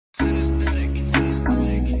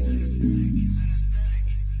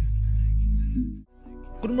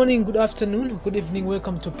morning, good afternoon, good evening.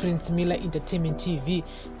 Welcome to Prince Miller Entertainment TV.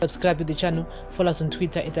 Subscribe to the channel. Follow us on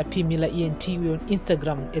Twitter at @PMillerENT. We're on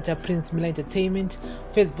Instagram at Prince Miller Entertainment.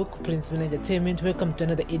 Facebook Prince Miller Entertainment. Welcome to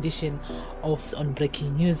another edition of On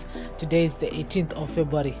Breaking News. Today is the 18th of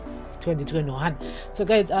February 2021. So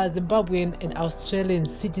guys, Zimbabwean and Australian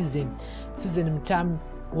citizen Susan Mutami,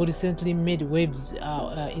 who recently made waves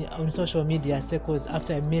on social media circles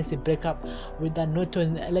after a messy breakup with the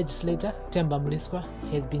Northern legislator Temba,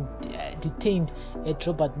 has been detained at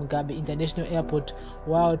Robert Mugabe International Airport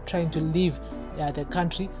while trying to leave the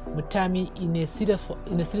country. Mutami, in a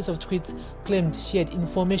series of tweets, claimed she had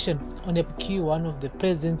information on the key one of the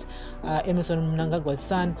president, Emmerson Mnangagwa's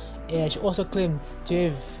son. She also claimed to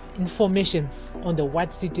have information on the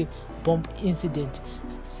White City bomb incident.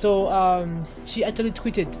 So she actually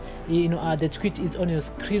tweeted, the tweet is on your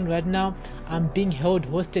screen right now. I'm being held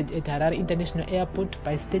hostage at Harare International Airport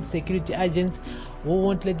by state security agents who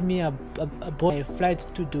won't let me aboard a flight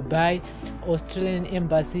to Dubai. Australian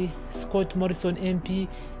Embassy, Scott Morrison MP,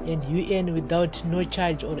 and UN without no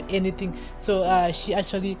charge or anything. So she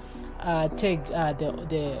actually tagged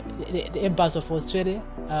the Embassy of Australia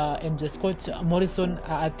and the Scott Morrison,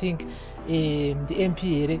 I think the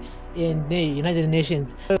MP in the United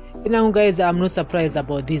Nations. Now guys, I'm not surprised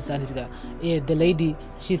about this. And the lady,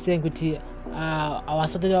 she's saying our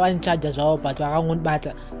started one charge as well, but I won't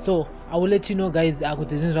matter. So I will let you know guys, I could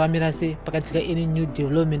say any new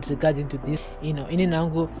development regarding to this. In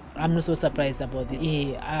Nango, I'm not so surprised about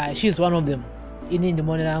it. She's one of them. In the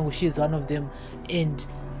morning Nango, she's one of them, and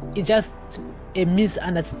it's just a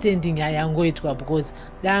misunderstanding yangoitwa because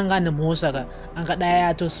dangana mosaka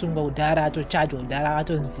angadaya to sunga udara to charge udara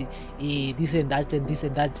to nzi this and that and this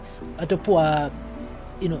and that atopoa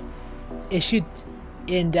a sheet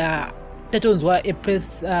and tatonzwa a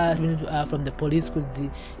press from the police could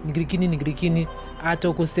ngrikini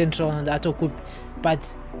atoko central and atoko,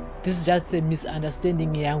 but this is just a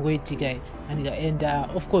misunderstanding yangoiti guy and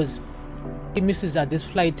of course he misses that this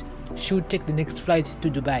flight should take the next flight to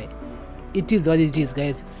Dubai. It is what it is,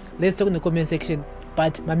 guys. Let's talk in the comment section.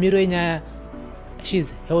 But Mamiro Inyaya,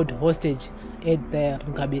 she's held hostage at the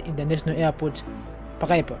Mugabe International Airport.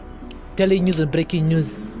 Pakaipa, telling news and breaking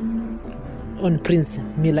news on Prince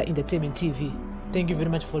Miller Entertainment TV. Thank you very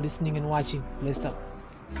much for listening and watching. Bless up.